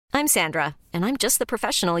I'm Sandra, and I'm just the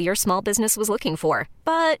professional your small business was looking for.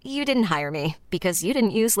 But you didn't hire me because you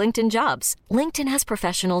didn't use LinkedIn Jobs. LinkedIn has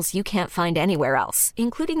professionals you can't find anywhere else,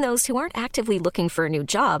 including those who aren't actively looking for a new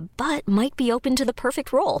job, but might be open to the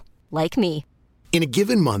perfect role, like me. In a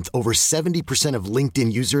given month, over 70% of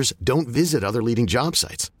LinkedIn users don't visit other leading job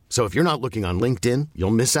sites. So if you're not looking on LinkedIn,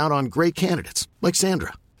 you'll miss out on great candidates like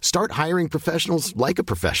Sandra. Start hiring professionals like a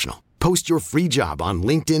professional. Post your free job on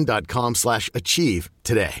linkedin.com/achieve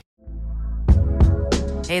today.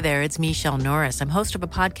 Hey there, it's Michelle Norris. I'm host of a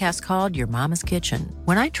podcast called Your Mama's Kitchen.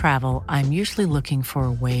 When I travel, I'm usually looking for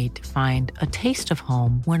a way to find a taste of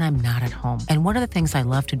home when I'm not at home. And one of the things I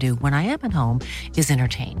love to do when I am at home is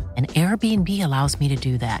entertain. And Airbnb allows me to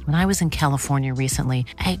do that. When I was in California recently,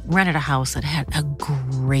 I rented a house that had a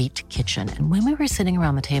great kitchen. And when we were sitting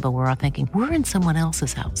around the table, we were all thinking, we're in someone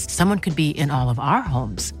else's house. Someone could be in all of our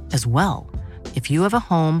homes as well. If you have a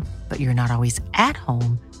home, but you're not always at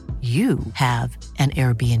home, you have an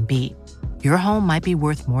Airbnb. Your home might be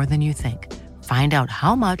worth more than you think. Find out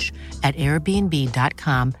how much at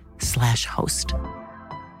airbnb.com/host.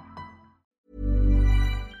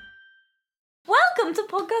 Welcome to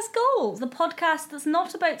Podcast Goals, the podcast that's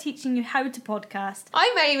not about teaching you how to podcast.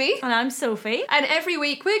 I'm Amy. And I'm Sophie. And every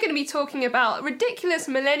week we're going to be talking about ridiculous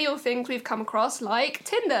millennial things we've come across, like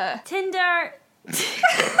Tinder.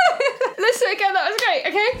 Listen again, that was great,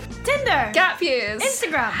 okay? Tinder. Gap years.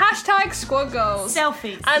 Instagram. Hashtag squad goals.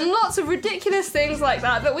 Selfies. And lots of ridiculous things like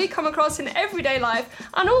that we come across in everyday life,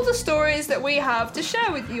 and all the stories that we have to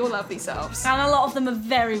share with your lovely selves. And a lot of them are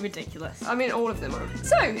very ridiculous. I mean, all of them are.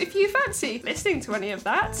 So, if you fancy listening to any of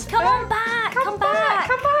that... Come back,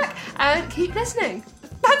 and keep listening.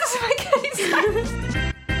 That doesn't make any sense.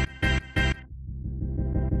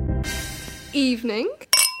 Evening.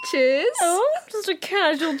 Cheers. Oh, just a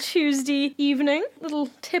casual Tuesday evening. Little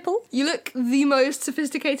tipple. You look the most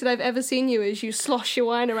sophisticated I've ever seen you as you slosh your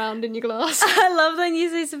wine around in your glass. I love when you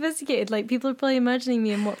say sophisticated. Like, people are probably imagining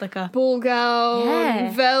me in what, like a... ball gown,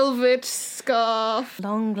 Yeah. velvet scarf.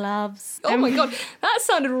 long gloves. Oh my god, that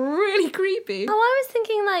sounded really creepy. Oh, I was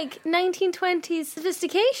thinking like 1920s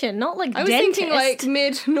sophistication, not like I was dentist. thinking like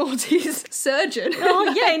mid-noughties surgeon.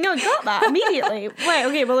 Oh yeah, no, got that immediately. Wait,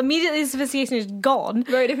 okay, well immediately sophistication is gone.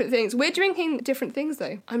 Very different things. We're drinking different things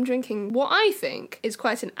though. I'm drinking what I think is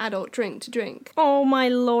quite an adult drink to drink. Oh my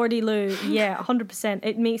lordy loo. Yeah, 100%.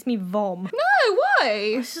 It makes me vom. No, why?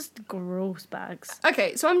 It's just gross bags.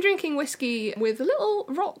 Okay, so I'm drinking whiskey with little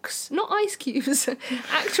rocks, not ice cubes,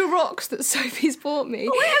 actual rocks that Sophie's bought me.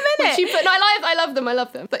 Oh, wait a minute. Which you put, no, I love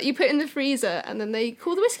them. But you put in the freezer and then they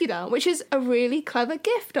cool the whiskey down, which is a really clever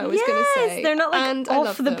gift, I was going to say. They're not like and I off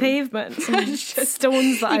love the them. pavement. Some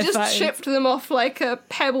stones that I You just found. chipped them off like a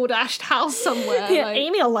pebble-dashed house somewhere. Yeah, like...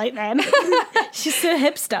 Amy will like them. She's so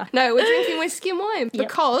hipster. No, we're drinking whiskey and wine. Yep.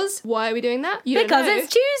 Because, why are we doing that? You don't Because know.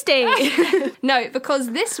 it's Tuesday. No,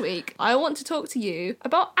 because this week I want to talk to you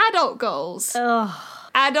about adult goals. Ugh.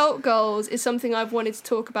 Adult goals is something I've wanted to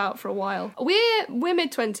talk about for a while. We're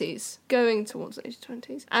mid-20s, going towards late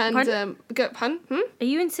 20s. And, Pardon? pardon? Are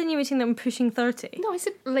you insinuating that I'm pushing 30? No, I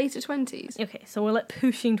said later 20s. Okay, so we're like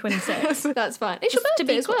pushing 26. That's fine. It's your Just to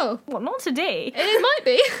birthday be as well. Well, not today. It might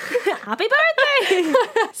be. Happy birthday!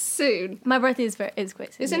 Soon. My birthday is quite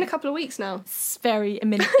soon. It's in a couple of weeks now. It's very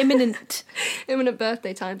imminent. Imminent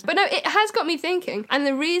birthday times. But no, it has got me thinking. And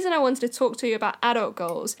the reason I wanted to talk to you about adult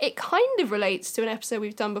goals, it kind of relates to an episode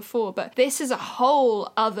we've done before, but this is a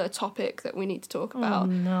whole other topic that we need to talk about. Oh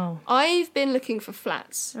no. I've been looking for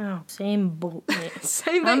flats. Oh, same boat, mate.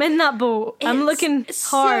 Same I'm in that boat. I'm looking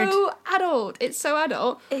hard. So adult. It's so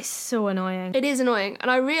adult. It's so annoying. It is annoying, and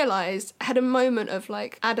I realised I had a moment of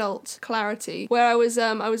like adult clarity where I was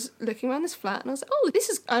looking around this flat and I was like, oh, this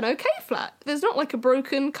is an okay flat. There's not like a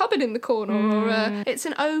broken cupboard in the corner, or it's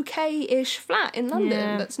an okay-ish flat in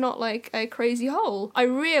London that's not like a crazy hole. I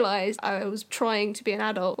realised I was trying to be an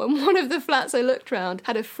adult when one of the flats I looked around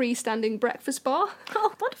had a freestanding breakfast bar.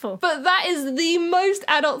 Oh, wonderful. But that is the most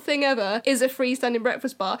adult thing ever, is a freestanding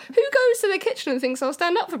breakfast bar. Who goes to the kitchen and thinks, I'll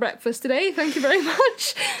stand up for breakfast today, thank you very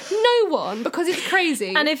much? No one, because it's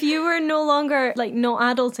crazy. And if you were no longer, like, not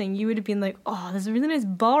adulting, you would have been like, oh, there's a really nice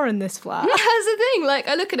bar in this flat. That's the thing, like,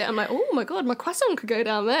 I look at it, I'm like, oh my god, my croissant could go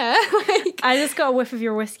down there. Like, I just got a whiff of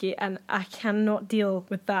your whiskey and I cannot deal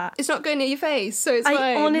with that. it's not going near your face, so it's I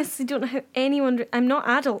fine. honestly don't know how anyone... I'm not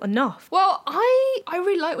adult enough. Well, I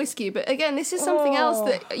really like whiskey, but again, this is something else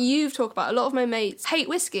that you've talked about. A lot of my mates hate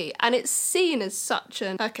whiskey, and it's seen as such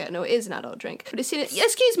an... Okay, no, it is an adult drink, but it's seen as...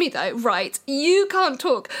 Excuse me, though. Right, you can't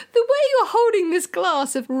talk. The way you're holding this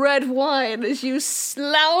glass of red wine as you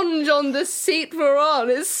lounge on the seat we're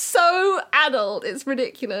on is so adult. It's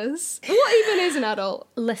ridiculous. What even is an adult?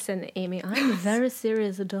 Listen, Amy, I'm a very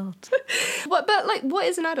serious adult. But what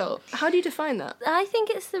is an adult? How do you define that? I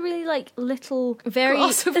think it's the really, like, little, very...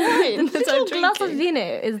 Glass of wine the that I'm little glass of drinking. vino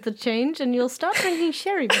is the change, and you'll start drinking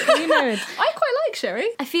sherry before you know it. I quite like sherry.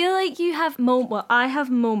 I feel like you have I have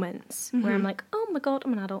moments where I'm like, oh my god,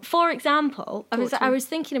 I'm an adult. For example, I was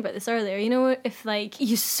thinking about this earlier. You know, if like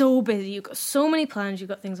you're so busy, you've got so many plans, you've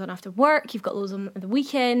got things on after work, you've got loads on the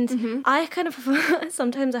weekend. I kind of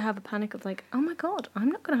sometimes I have a panic of like, oh my god, I'm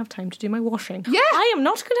not going to have time to do my washing. Yeah. I am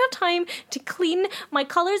not going to have time to clean my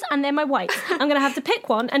colours and then my whites. I'm going to have to pick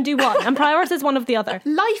one and do one and prioritise one of the other.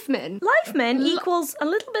 Life men. Life men equals a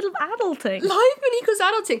little bit of adulting. Life men equals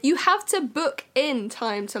adulting. You have to book in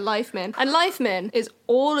time to Life Men. And Life Men is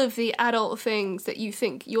all of the adult things that you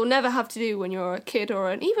think you'll never have to do when you're a kid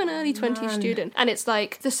or an even early 20s student. And it's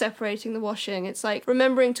like the separating the washing. It's like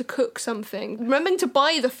remembering to cook something. Remembering to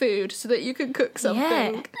buy the food so that you can cook something. Yeah.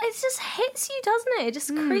 It just hits you, doesn't it? It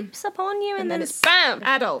just creeps upon you and then it's BAM!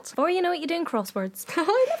 Adult. Or you know what, you're doing crosswords. I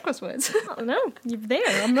love crosswords. I don't know. You're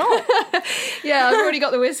there. I'm not. Yeah, I've already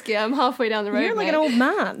got the whiskey. I'm halfway down the road. You're like mate. an old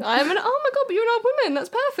man. Oh my god, but you're an old woman. That's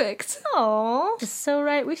perfect. Aww. It's so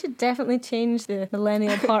right. We should definitely change the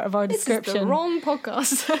millennial part of our description. This is the wrong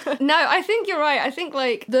podcast. No, I think you're right. I think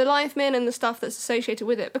like the Life Men and the stuff that's associated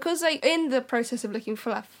with it, because like in the process of looking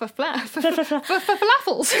for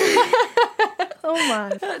falafels. Oh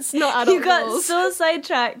man. That's not adult You got goals. so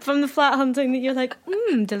sidetracked from the flat hunting that you're like,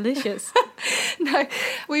 delicious. No,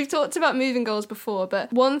 we've talked about moving goals before,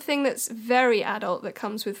 but one thing that's very adult that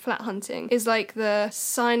comes with flat hunting is like the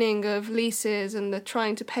signing of leases and the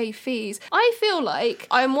trying to pay fees. I feel like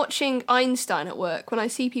I'm watching Einstein at work when I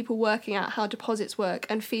see people working out how deposits work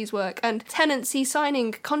and fees work and tenancy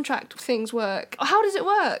signing contract things work. How does it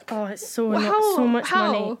work? Oh, it's so Well, so much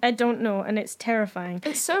how? money. I don't know, and it's terrifying.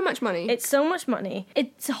 It's so much money. It's so much money.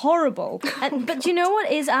 It's horrible. But do you know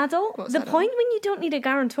what is adult? What's the adult? point when you don't need a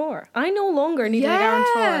guarantor. I no longer need a Yeah.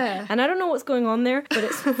 guarantor. And I don't know what's going on there, but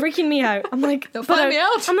it's freaking me out. I'm like, They'll but find me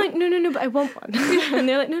out. I'm like, no, but I want one. And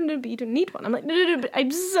they're like, no, but you don't need one. I'm like, no, but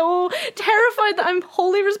I'm so terrified that I'm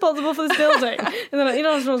wholly responsible for this building. And they're like, you're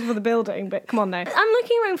not responsible for the building, but come on now. I'm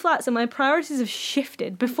looking around flats and my priorities have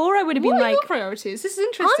shifted. Before I would have been What are like, your priorities? This is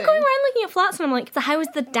interesting. I'm going around looking at flats and I'm like, so how is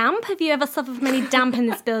the damp? Have you ever suffered from any damp in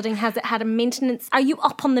this building? Has it had a maintenance? Are you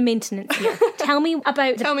up on the maintenance here? Tell me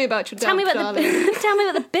about Tell me about your Tell me damp, about darling. tell me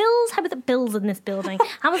about the bills. How about the bills in this building?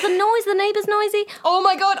 How was the noise? The neighbours noisy? Oh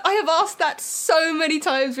my god, I have asked that so many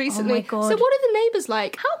times recently. Oh my God. So what are the neighbours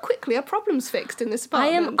like? How quickly are problems fixed in this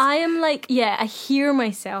apartment? I am like, yeah, I hear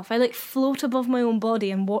myself. I like float above my own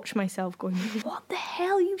body and watch myself going, what the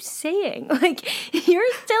hell are you saying? Like, you're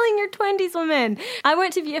still in your 20s, woman. I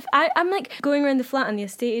went to view, I'm like going around the flat and the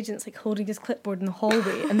estate agent's like holding his clipboard in the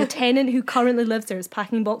hallway and the tenant who currently lives there is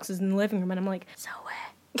packing boxes in the living room and I'm like, so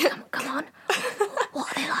come on.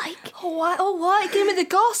 What are they like? Oh, what? Give me the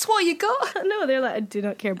goss, what you got? No, they're like, I do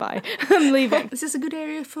not care, bye. I'm leaving. Is this a good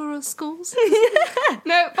area for schools?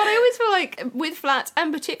 No, but I always feel like with flats,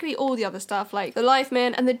 and particularly all the other stuff, like the Life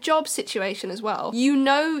Men and the job situation as well, you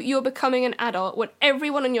know you're becoming an adult when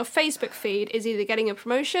everyone on your Facebook feed is either getting a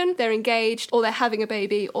promotion, they're engaged, or they're having a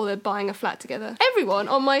baby, or they're buying a flat together. Everyone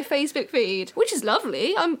on my Facebook feed, which is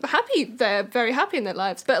lovely. I'm happy. They're very happy in their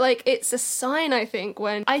lives. But like, it's a sign, I think,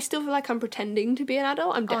 when I still feel like I'm pretending to be an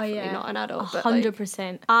adult. I'm definitely not an adult. but, like,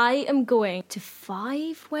 100%. I am going to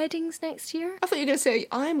 5 weddings next year. I thought you were going to say,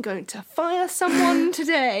 I'm going to fire someone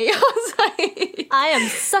today. I was like... I am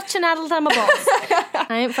such an adult, I'm a boss.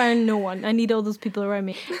 I ain't firing no one. I need all those people around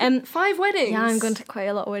me. 5 weddings? Yeah, I'm going to quite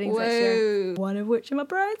a lot of weddings next year. One of which I'm a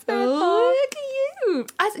bridesmaid for. Oh, look at you.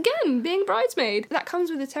 As again, being bridesmaid, that comes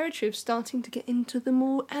with the territory of starting to get into the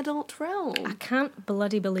more adult realm. I can't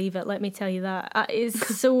bloody believe it, let me tell you that. It is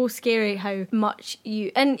so scary how much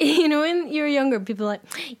you... And, you know, when you're younger, people are like,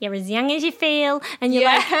 you're as young as you feel. And you're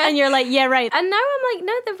like, yeah, right. And now I'm like,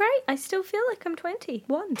 no, they're right. I still feel like I'm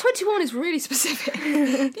 21. 21 is really specific. Do you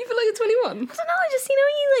feel like you're 21? I don't know, I just, you know,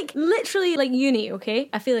 you like, literally, like uni, okay?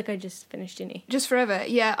 I feel like I just finished uni. Just forever,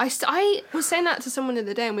 yeah. I was saying that to someone the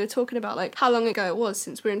other day and we were talking about like how long ago it was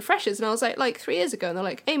since we were in Freshers. And I was like 3 years ago. And they're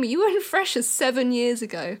like, Amy, you were in Freshers 7 years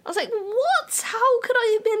ago. I was like, what? How could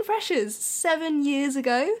I have been Freshers 7 years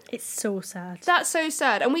ago? It's so sad. That's so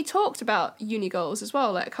sad. And we talked about uni goals as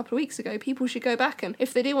well, like a couple of weeks ago. People should go back, and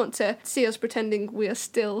if they do want to see us pretending we are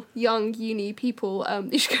still young uni people,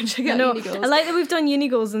 you should go check out uni goals. I like that we've done uni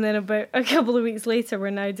goals, and then about a couple of weeks later we're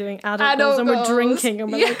now doing adult goals, and we're drinking,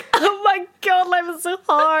 and we're like, oh my god, life is so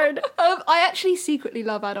hard. I actually secretly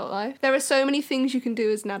love adult life. There are so many things you can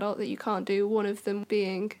do as an adult that you can't do, one of them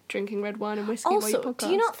being drinking red wine and whiskey while you Also, podcast. do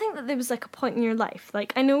you not think that there was like a point in your life,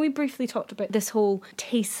 like I know we briefly talked about this whole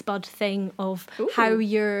taste bud thing of how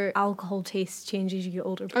your alcohol taste changes as you get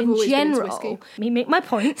older, but I've in always been into general, whiskey. let me make my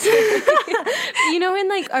point. You know, when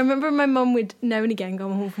like I remember my mum would now and again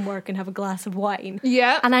come home from work and have a glass of wine.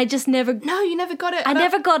 Yeah. And I just never... No, you never got it. I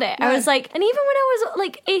never got it. No. I was like, and even when I was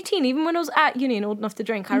like 18, even when I was at uni and old enough to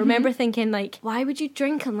drink, I remember thinking like, why would you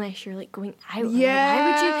drink unless you're like going out? Yeah.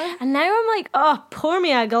 Why would you? And now I'm like, oh, pour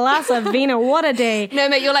me a glass of vino. What a day. No,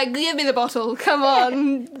 mate, you're like, give me the bottle. Come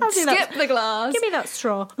on. I'll do that. Skip the glass. Give me that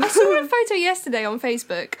straw. I saw a photo yesterday on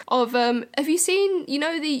Facebook of, have you seen, you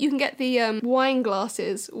know, you can get the wine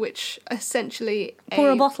glasses, which essentially... Pour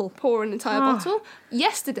a bottle. Pour an entire bottle.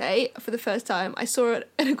 Yesterday, for the first time, I saw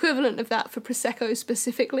an equivalent of that for Prosecco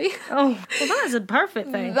specifically. Oh, well, that is a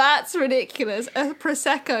perfect thing. That's ridiculous. A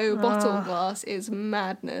Prosecco bottle glass is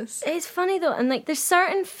madness. It's funny though, and like there's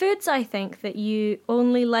certain foods I think that you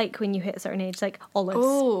only like when you hit a certain age, like olives.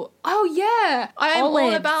 Oh yeah. I am all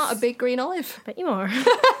Olives. about a big green olive. Bet you are.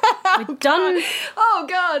 We've done. Oh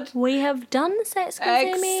God. We have done sex goals,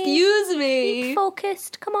 Amy. Excuse me. Keep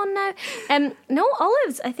focused. Come on now. No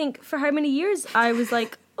olives. I think for how many years I was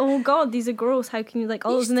like, oh God, these are gross. How can you like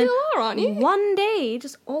olives? You and still then are, aren't you? one day,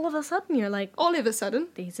 just all of a sudden, you're like, All of a sudden.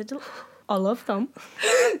 these are. I love them.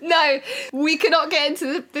 No, we cannot get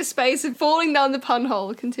into this space of falling down the pun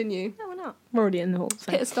hole. Continue. No, we're not. We're already in the hole.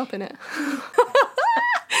 So. Hit a stop in it.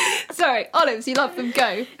 Sorry, olives, you love them,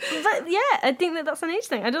 go. But yeah, I think that's an age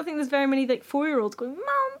thing. I don't think there's very many like 4-year-olds going,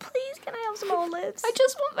 Mom, please, can I have some olives? I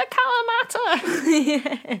just want the Kalamata.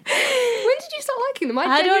 When did you start liking them? I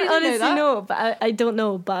genuinely don't didn't honestly know. know, but I don't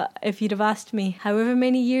know. But if you'd have asked me however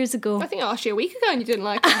many years ago, I think I asked you a week ago and you didn't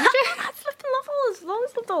like them, did you? I flipping love olives. I've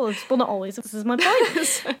always loved olives. Well, not always. This is my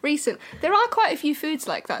point. Recent. There are quite a few foods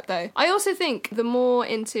like that, though. I also think the more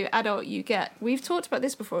into adult you get, we've talked about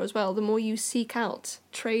this before as well, the more you seek out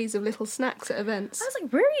trays of little snacks at events. I was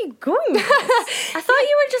like, where are you going with this? I thought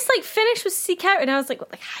you were just like finished with seek out, and I was like,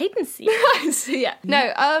 what, like hide and seek? So, yeah.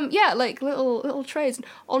 No, yeah, like little trays and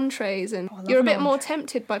entrees, and love you're a an bit more entree.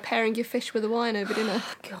 tempted by pairing your fish with a wine over dinner.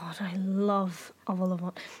 God, I love a vol au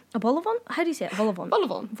vent. A vol au vent? How do you say it? Vol au vent. Vol au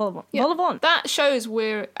vent. Vol au vent. Yeah. Vol au vent. That shows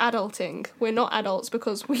we're adulting. We're not adults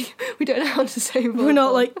because we don't know how to say vol au We're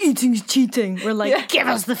not vent. like eating's cheating. We're like, give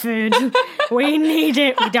us the food. We need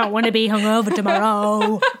it. We don't want to be hungover tomorrow.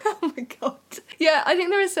 Oh my God. Yeah, I think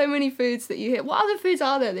there are so many foods that you hear. What other foods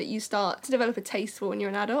are there that you start to develop a taste for when you're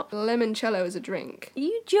an adult? Limoncello is a drink. Are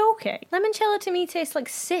you joking? Limoncello to me tastes like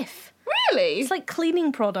Sif. Really? It's like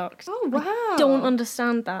cleaning product. Oh, wow. Don't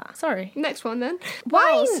understand that. Sorry. Next one then. Wine?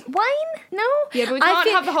 Wells. Wine? No? Yeah, but we I can't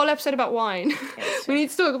think- have the whole episode about wine. We need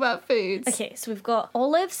to talk about foods. Okay, so we've got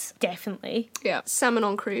olives, definitely. Yeah. Salmon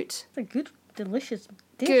en croûte. It's a good, delicious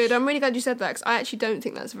dish. Good. I'm really glad you said that because I actually don't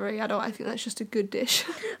think that's very adult. I think that's just a good dish.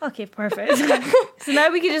 Okay, perfect. So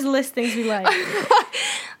now we can just list things we like.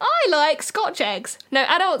 I like Scotch eggs. No,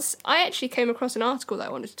 adults. I actually came across an article that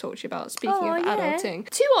I wanted to talk to you about. Speaking Oh, of yeah. adulting,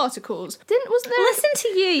 2 articles. Wasn't there? Listen to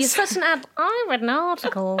you. You're such an adult. I read an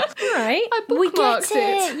article. All right. We get bookmarked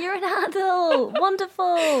it. You're an adult.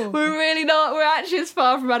 Wonderful. We're really not. We're actually as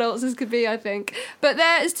far from adults as could be, I think. But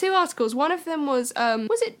there's 2 articles. One of them was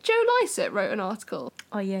it Joe Lycett wrote an article?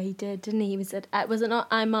 Oh yeah, he did, didn't he? He said, was it not?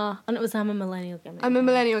 And it was I'm a millennial. Get me. I'm a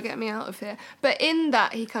millennial, get me out of here. But in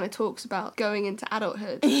that, he kind of talks about going into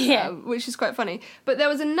adulthood, Yeah. which is quite funny. But there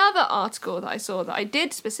was another article that I saw that I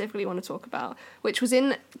did specifically want to talk about, which was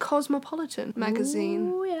in Cosmopolitan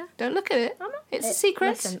magazine. Oh yeah. Don't look at it. It's a secret.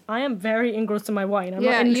 Listen, I am very engrossed in my wine. I'm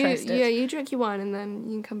not interested. You drink your wine and then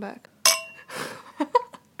you can come back.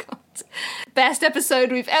 God. Best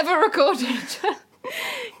episode we've ever recorded.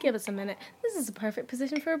 Give us a minute. This is a perfect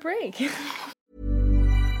position for a break.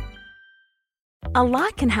 A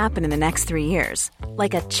lot can happen in the next 3 years.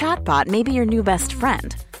 Like a chatbot may be your new best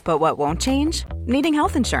friend. But what won't change? Needing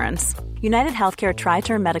health insurance. United Healthcare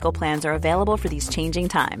Tri-Term Medical Plans are available for these changing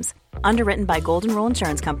times. Underwritten by Golden Rule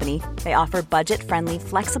Insurance Company, they offer budget-friendly,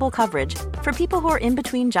 flexible coverage for people who are in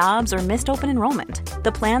between jobs or missed open enrollment.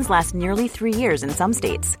 The plans last nearly 3 years in some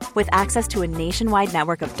states, with access to a nationwide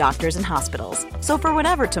network of doctors and hospitals. So for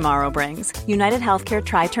whatever tomorrow brings, United Healthcare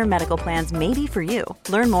Tri-Term Medical Plans may be for you.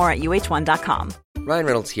 Learn more at uh1.com. Ryan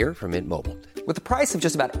Reynolds here from Mint Mobile. With the price of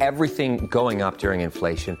just about everything going up during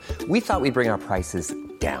inflation, we thought we'd bring our prices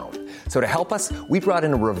down. So to help us, we brought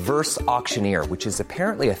in a reverse auctioneer, which is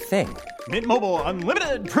apparently a thing. Mint Mobile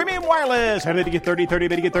Unlimited Premium Wireless. How to get 30, 30,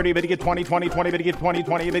 bit to get 30, bit to get 20, 20, 20, bit to get 20,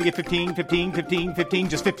 20, bit to get 15, 15, 15, 15,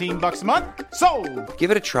 just $15 a month? Sold!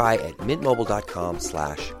 Give it a try at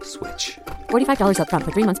mintmobile.com/switch. $45 up front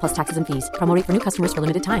for 3 months plus taxes and fees. Promo rate for new customers for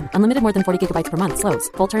limited time. Unlimited more than 40 gigabytes per month. Slows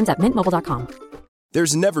full terms at mintmobile.com.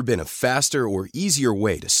 There's never been a faster or easier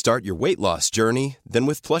way to start your weight loss journey than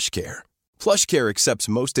with PlushCare. PlushCare accepts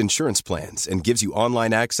most insurance plans and gives you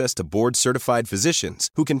online access to board-certified physicians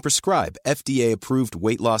who can prescribe FDA-approved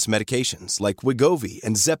weight loss medications like Wegovy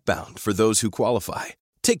and Zepbound for those who qualify.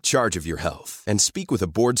 Take charge of your health and speak with a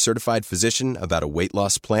board-certified physician about a weight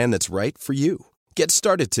loss plan that's right for you. Get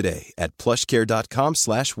started today at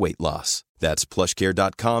plushcare.com/weight-loss. That's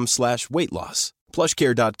plushcare.com/weight-loss.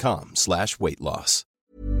 plushcare.com/weight-loss.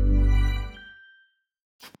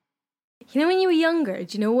 You know, when you were younger,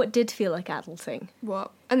 do you know what did feel like adulting?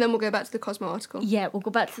 What? And then we'll go back to the Cosmo article. Yeah, we'll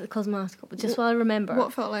go back to the Cosmo article, but just while I remember.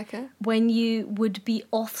 What felt like it? When you would be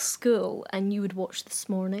off school and you would watch This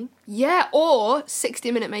Morning. Yeah, or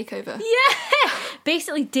 60-minute makeover. Yeah!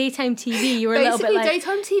 Basically daytime TV. You were a little bit like...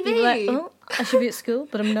 daytime TV. You were like, oh, I should be at school,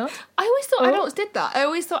 but I'm not. I always thought adults did that. I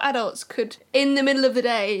always thought adults could, in the middle of the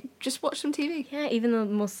day, just watch some TV. Yeah, even though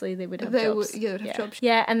mostly they would have jobs. They would have jobs.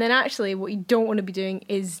 Yeah, and then actually what you don't want to be doing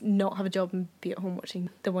is not have a job and be at home watching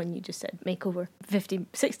the one you just said, makeover,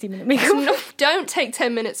 60-minute makeover. No, don't take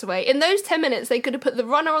 10 minutes away. In those 10 minutes, they could have put the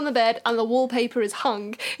runner on the bed and the wallpaper is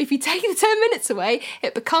hung. If you take the 10 minutes away,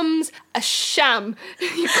 it becomes a sham.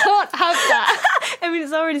 You can't have that. I mean,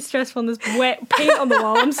 it's already stressful on this wet paint on the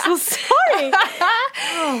wall. I'm so sorry.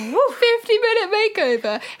 50-minute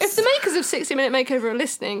makeover. If the makers of 60-minute makeover are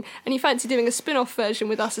listening and you fancy doing a spin-off version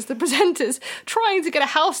with us as the presenters, trying to get a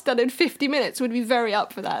house done in 50 minutes would be very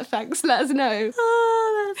up for that. Thanks, let us know.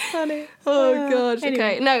 Oh, that's funny. Oh, God. Anyway.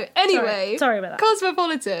 Okay, no, anyway. Sorry about that.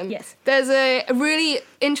 Cosmopolitan. Yes. There's a really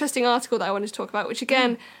interesting article that I wanted to talk about, which,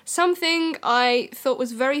 again, something I thought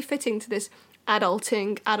was very fitting to this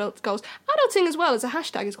adulting, adult goals. Adulting as well as a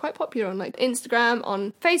hashtag is quite popular on like Instagram,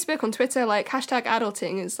 on Facebook, on Twitter. Like hashtag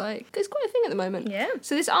adulting is like, it's quite a thing at the moment. Yeah.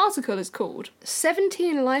 So this article is called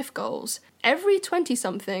 17 Life Goals Every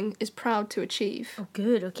 20-something is Proud to Achieve. Oh,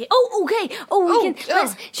 good, okay. Oh, okay.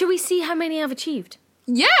 Should we see how many I've achieved?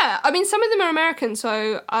 Yeah, I mean, some of them are American,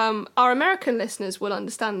 so our American listeners will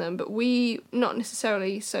understand them, but we not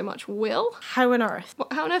necessarily so much will. How on earth?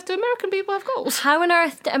 How on earth do American people have goals? How on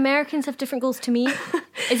earth do Americans have different goals to me?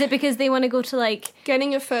 Is it because they want to go to, like...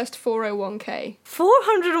 Getting your first 401k.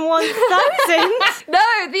 401,000?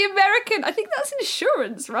 No, the American... I think that's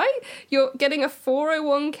insurance, right? You're getting a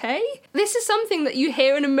 401k? This is something that you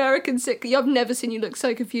hear in American sitcoms. I've never seen you look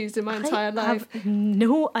so confused in my entire life. I have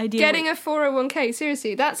no idea. Getting a 401k,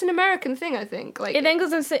 seriously. That's an American thing, I think. Like, it then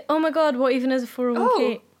goes on to say, oh my God, what even is a 401k?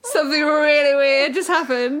 Oh, something really weird just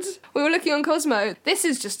happened. We were looking on Cosmo. This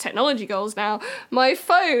is just technology goals now. My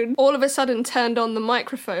phone all of a sudden turned on the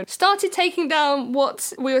microphone, started taking down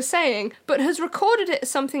what we were saying, but has recorded it as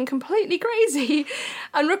something completely crazy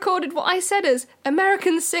and recorded what I said as,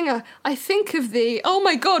 American singer, I think of thee. Oh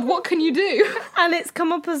my God, what can you do? And it's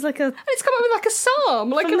come up as like a... It's come up with like a psalm.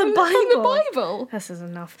 Like from the Bible. This is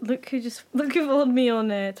enough. Look who followed me on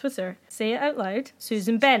Twitter. Say it out loud.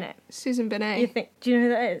 Susan Bennett. Susan Bennett. Do you know who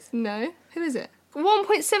that is? No. Who is it?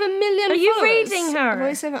 1.7 million Are you followers. reading her?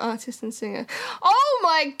 Voice over artist and singer. Oh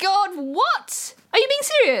my God, what? Are you being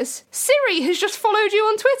serious? Siri has just followed you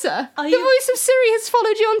on Twitter. The voice of Siri has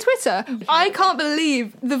followed you on Twitter. Okay. I can't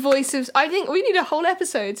believe the voice of... I think we need a whole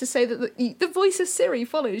episode to say that the voice of Siri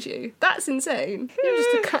follows you. That's insane. You're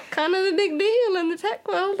just a kind of a big deal in the tech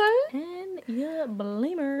world, eh? And you're a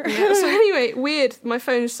blamer. Yeah, so anyway, weird. My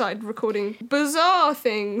phone started recording bizarre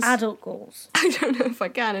things. Adult goals. I don't know if I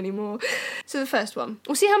can anymore. So the first one.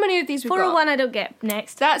 We'll see how many of these we've got. 401 I don't get.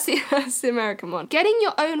 Next. That's the American one. Getting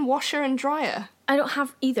your own washer and dryer. I don't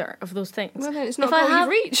have either of those things. Well, then it's not a goal you've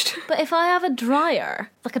reached. But if I have a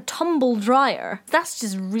dryer, like a tumble dryer, that's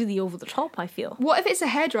just really over the top, I feel. What if it's a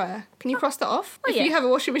hairdryer? Can you cross that off? Oh, if yeah. you have a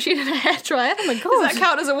washing machine and a hairdryer, oh my God. does that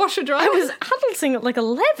count as a washer dryer? I was adulting at like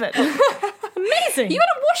 11. Amazing. You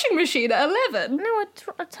had a washing machine at 11? No, a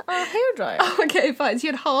hairdryer. Oh, okay, fine. So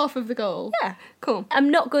you had half of the goal. Yeah. Cool. I'm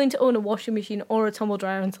not going to own a washing machine or a tumble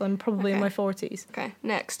dryer until I'm probably in my 40s. Okay,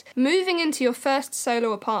 next. Moving into your first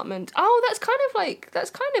solo apartment. Oh, that's kind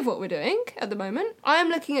of what we're doing at the moment. I am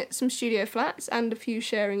looking at some studio flats and a few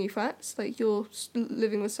sharing flats. Like, you're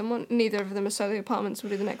living with someone. Neither of them are solo apartments. We'll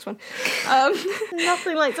do the next one.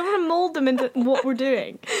 Nothing like, so I'm going to mould them into what we're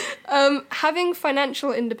doing. Having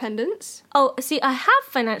financial independence. Oh, see, I have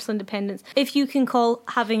financial independence. If you can call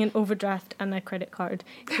having an overdraft and a credit card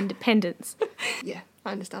independence. Yeah,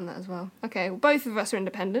 I understand that as well. Okay, well, both of us are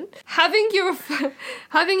independent. Having your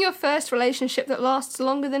first relationship that lasts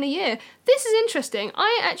longer than a year. This is interesting.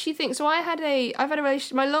 I actually think so. I've had a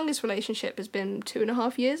relationship. My longest relationship has been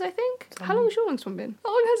 2.5 years, I think. How long has your longest one been?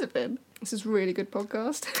 How long has it been? This is a really good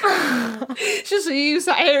podcast. Just you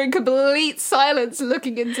sat here in complete silence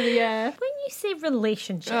looking into the air. When you say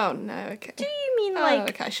relationship... Oh, no, okay. Do you mean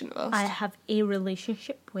like... okay, I shouldn't have asked. I have a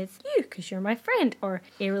relationship with you because you're my friend, or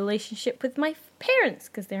a relationship with my parents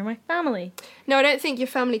because they're my family? No, I don't think your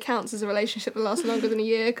family counts as a relationship that lasts longer than a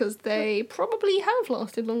year, because they probably have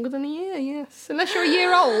lasted longer than a year, yes. Unless you're a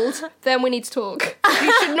year old, then we need to talk.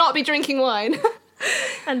 You should not be drinking wine.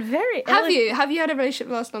 And very... Have you had a relationship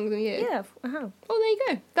that lasts longer than a year? Yeah, I have. Oh, there you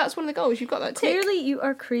go. That's one of the goals. You've got that tick. Clearly you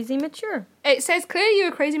are crazy mature. It says, clearly you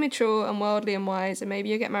are crazy mature and worldly and wise, and maybe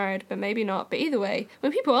you'll get married, but maybe not. But either way,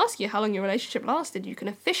 when people ask you how long your relationship lasted, you can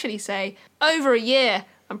officially say, over a year.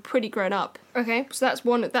 I'm pretty grown up. Okay, so that's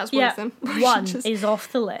one of them. One is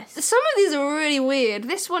off the list. Some of these are really weird.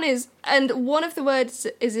 This one is, and one of the words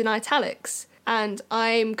is in italics, and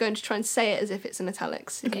I'm going to try and say it as if it's in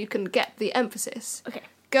italics, if you can get the emphasis. Okay.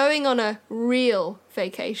 Going on a real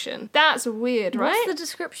vacation. That's weird, right? What's the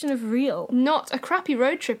description of real? Not a crappy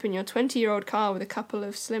road trip in your 20-year-old car with a couple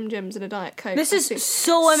of Slim Jims and a Diet Coke. This is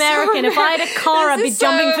so American. If I had a car, I'd be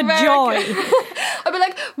jumping for joy. I'd be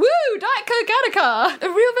like, woo, Diet Coke and a car. A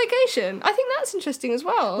real vacation. I think that's interesting as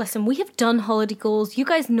well. Listen, we have done holiday goals. You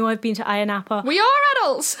guys know I've been to Ayia Napa. We are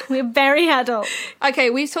adults. We're very adult. Okay,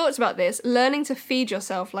 we've talked about this. Learning to feed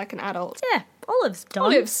yourself like an adult. Yeah. Olives done.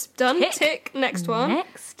 Olives done. Tick. Next one.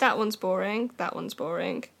 Next. That one's boring. That one's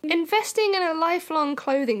boring. Investing in a lifelong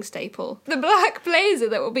clothing staple. The black blazer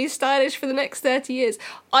that will be stylish for the next 30 years.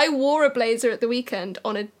 I wore a blazer at the weekend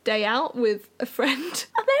on a day out with a friend.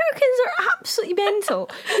 Americans are absolutely mental.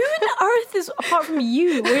 Who on earth is, apart from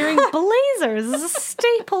you, wearing blazers? It's a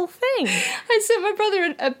staple thing. I sent my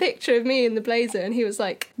brother a picture of me in the blazer, and he was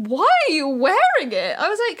like, why are you wearing it? I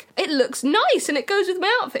was like, it looks nice and it goes with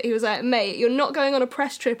my outfit. He was like, mate, you're not going on a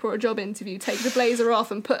press trip or a job interview. Take the blazer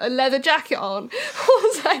off and put a leather jacket on. I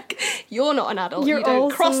was like, you're not an adult. You don't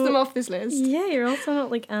also cross them off this list. Yeah, you're also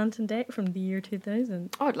not like Ant and Dec from the year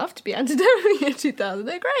 2000. Oh, I'd love to be Ant and Dec from the year 2000.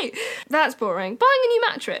 They're great. That's boring. Buying a new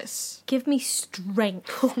mattress. Give me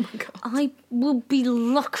strength. Oh my God. I will be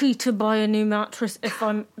lucky to buy a new mattress if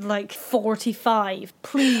I'm like 45.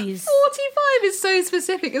 Please. 45 is so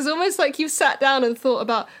specific. It's almost like you've sat down and thought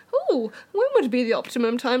about, oh, when would be the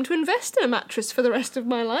optimum time to invest in a mattress for the rest of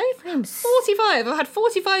my life? I'm 45. I've had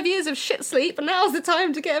 45 years of shit sleep, and now's the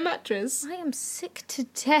time to get a mattress. I am sick to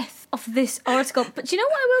death of this article. But do you know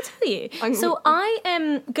what I will tell you? So I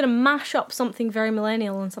am going to mash up something very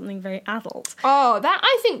millennial and something very adult. Oh,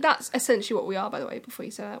 I think that's essentially what we are, by the way, before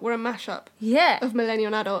you say that. We're a mashup of millennial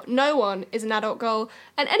and adult. No one is an adult goal,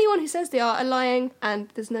 and anyone who says they are lying, and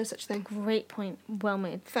there's no such thing. Great point. Well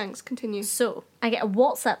made. Thanks. Continue. So, I get a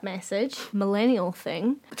WhatsApp message, millennial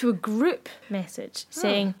thing, to a group message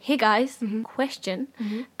saying, hey guys, question.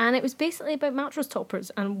 And it was basically about mattress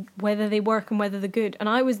toppers and whether they work and whether they're good. And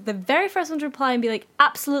I was the very first one to reply and be like,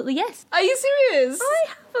 absolutely yes. Are you serious? I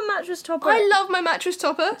have a mattress topper. I love my mattress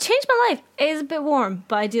topper. Changed my life. It is a bit warm,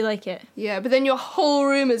 but I do like it. Yeah, but then your whole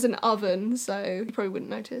room is an oven, so you probably wouldn't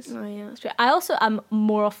notice. Oh yeah, that's true. I also am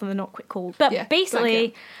more often than not quite cold. But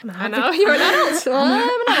basically... I know, you're an adult.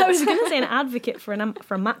 I was going to say an advocate for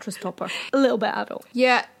a mattress topper. A little bit adult.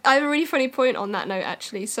 Yeah, I have a really funny point on that note,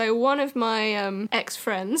 actually. So one of my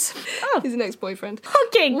ex-friends, he's an ex-boyfriend.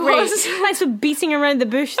 Okay, great. Thanks for beating around the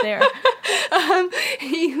bush there.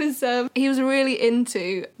 He was really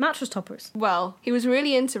into mattress toppers. Well, he was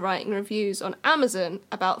really into writing reviews on Amazon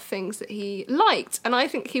about things that he liked, and I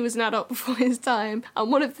think he was an adult before his time. And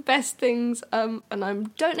one of the best things, and I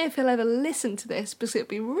don't know if he'll ever listen to this, because it'd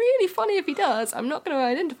be really funny if he does. I'm not going to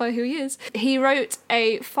identify who he is. He wrote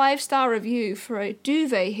a 5-star review for a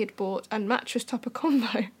duvet he'd bought and mattress topper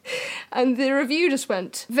combo, and the review just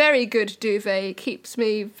went, very good duvet, keeps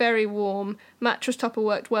me very warm, mattress topper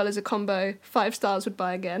worked well as a combo, 5 stars, would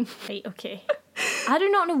buy again. Right, okay. I do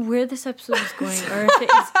not know where this episode is going or if it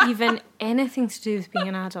is even anything to do with being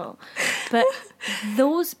an adult. But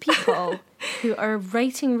those people who are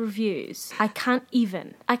writing reviews, I can't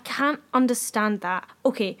understand that.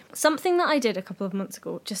 Okay, something that I did a couple of months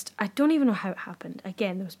ago, I don't even know how it happened.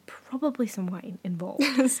 Again, there was probably some wine involved.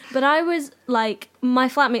 But I was like, my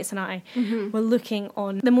flatmates and I were looking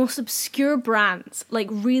on the most obscure brands, like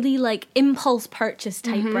really like impulse purchase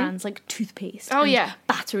type brands, like toothpaste. Oh, yeah.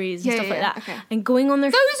 Batteries and stuff like that. Okay. And going on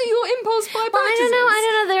their... Those are your impulse buy purchases.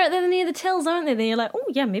 I don't know. They're near the tills, aren't they? Then you're like, oh,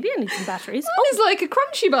 yeah, maybe I need some batteries. It's like a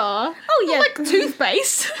crunchy bar. Oh, yeah. Not like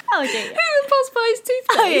toothpaste. Oh, okay. Who impulse buys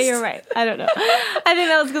toothpaste? Oh, yeah, you're right. I don't know. I think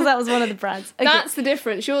that was because that was one of the brands. Okay. That's the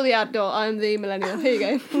difference. You're the adult, I'm the millennial. Here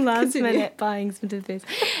you go. Last minute buying some toothpaste.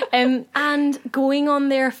 And going on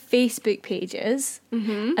their Facebook pages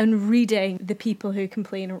and reading the people who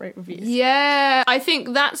complain and write reviews. Yeah, I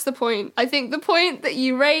think that's the point. I think the point that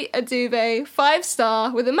you rate a duvet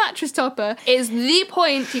 5-star with a mattress topper is the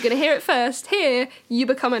point. You're going to hear it first. Here, you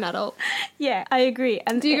become an adult. Yeah, I agree.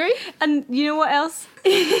 And do you agree? And you know what else?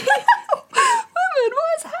 Woman, what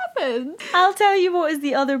has happened? I'll tell you what is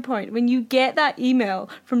the other point. When you get that email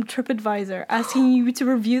from TripAdvisor asking you to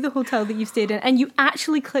review the hotel that you've stayed in and you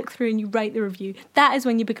actually click through and you write the review, that is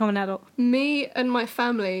when you become an adult. Me and my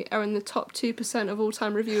family are in the top 2% of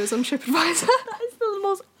all-time reviewers on TripAdvisor. That is the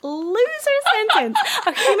most loser sentence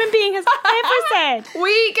a human being has ever said.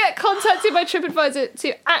 We get contacted by TripAdvisor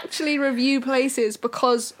to actually review places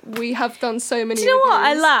because we have done so many. Do you know reviews. what?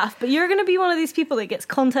 I laugh, but you're going to be one of these people that gets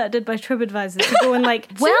contacted by TripAdvisor to go and like,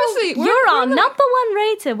 well, seriously, you're our number one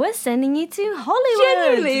rated. We're sending you to Hollywood.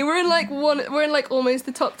 Genuinely, we're in like almost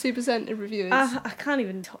the top 2% of reviewers. I can't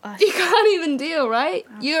even. You can't even deal, right?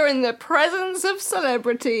 You're in the presence of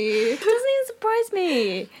celebrity. It doesn't even surprise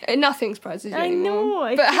me. Nothing surprises you anymore. I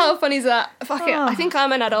know. But how funny is that? Fuck it. I think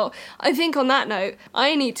I'm an adult. I think on that note,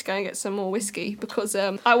 I need to go and get some more whiskey because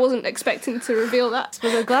I wasn't expecting to reveal that.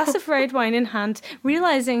 With a glass of red wine in hand,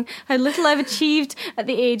 realising how little I've achieved at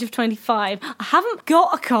the age of 25. I haven't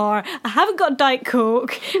got a car. I haven't got Diet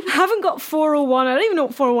Coke. I haven't got 401. I don't even know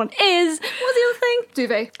what 401 is. What's the other thing?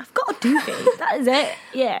 Duvet. I've got a duvet. That is it.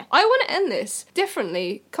 Yeah. I want to end this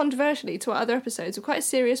differently, controversially to our other episodes, with quite a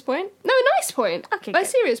serious point. No, a nice point. Okay. But a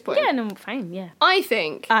serious point. Yeah, no, fine, yeah. I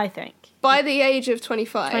think by the age of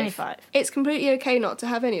 25, it's completely okay not to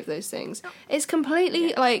have any of those things. It's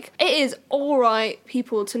completely, like, it is alright,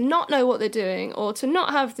 people, to not know what they're doing, or to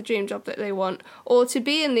not have the dream job that they want, or to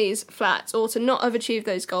be in these flats, or to not have achieved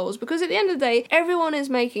those goals, because at the end of the day, everyone is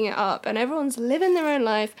making it up, and everyone's living their own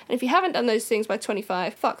life, and if you haven't done those things by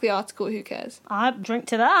 25, fuck the article, who cares? I drink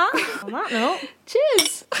to that. On that note.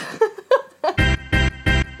 Cheers!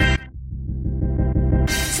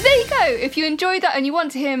 So there you go. If you enjoyed that and you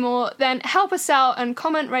want to hear more, then help us out and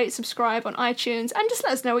comment, rate, subscribe on iTunes and just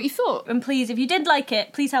let us know what you thought. And please, if you did like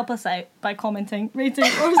it, please help us out by commenting, rating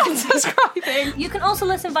or subscribing. You can also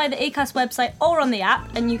listen via the Acast website or on the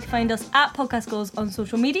app, and you can find us at Podcast Goals on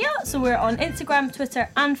social media. So we're on Instagram, Twitter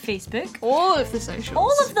and Facebook. All of the socials.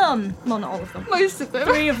 All of them. Well, not all of them. Most of them.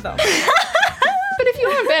 3 of them. But if you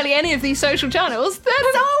have barely any of these social channels, then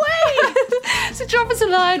so are we! So drop us a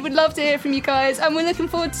line, we'd love to hear from you guys, and we're looking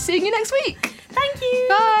forward to seeing you next week. Thank you!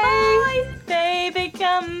 Bye! Bye! Baby,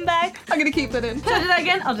 come back. I'm gonna keep that in. Should I do that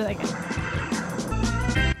again? I'll do that again.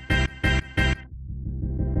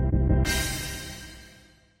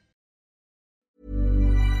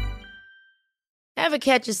 Ever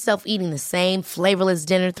catch yourself eating the same flavorless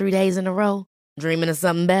dinner 3 days in a row? Dreaming of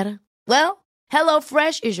something better? Well,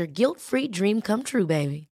 HelloFresh is your guilt-free dream come true,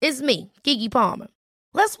 baby. It's me, Keke Palmer.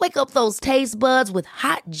 Let's wake up those taste buds with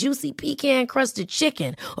hot, juicy pecan-crusted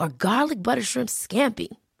chicken or garlic butter shrimp scampi.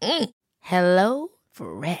 Hello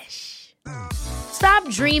Fresh. Stop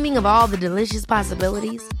dreaming of all the delicious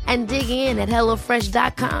possibilities and dig in at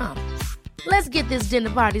HelloFresh.com. Let's get this dinner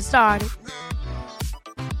party started.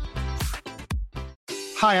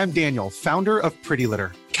 Hi, I'm Daniel, founder of Pretty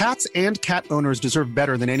Litter. Cats and cat owners deserve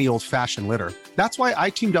better than any old-fashioned litter. That's why I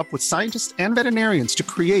teamed up with scientists and veterinarians to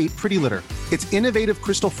create Pretty Litter. Its innovative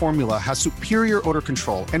crystal formula has superior odor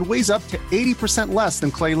control and weighs up to 80% less than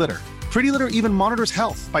clay litter. Pretty Litter even monitors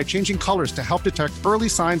health by changing colors to help detect early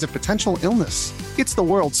signs of potential illness. It's the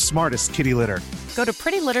world's smartest kitty litter. Go to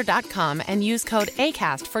prettylitter.com and use code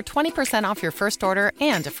ACAST for 20% off your first order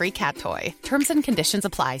and a free cat toy. Terms and conditions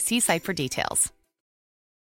apply. See site for details.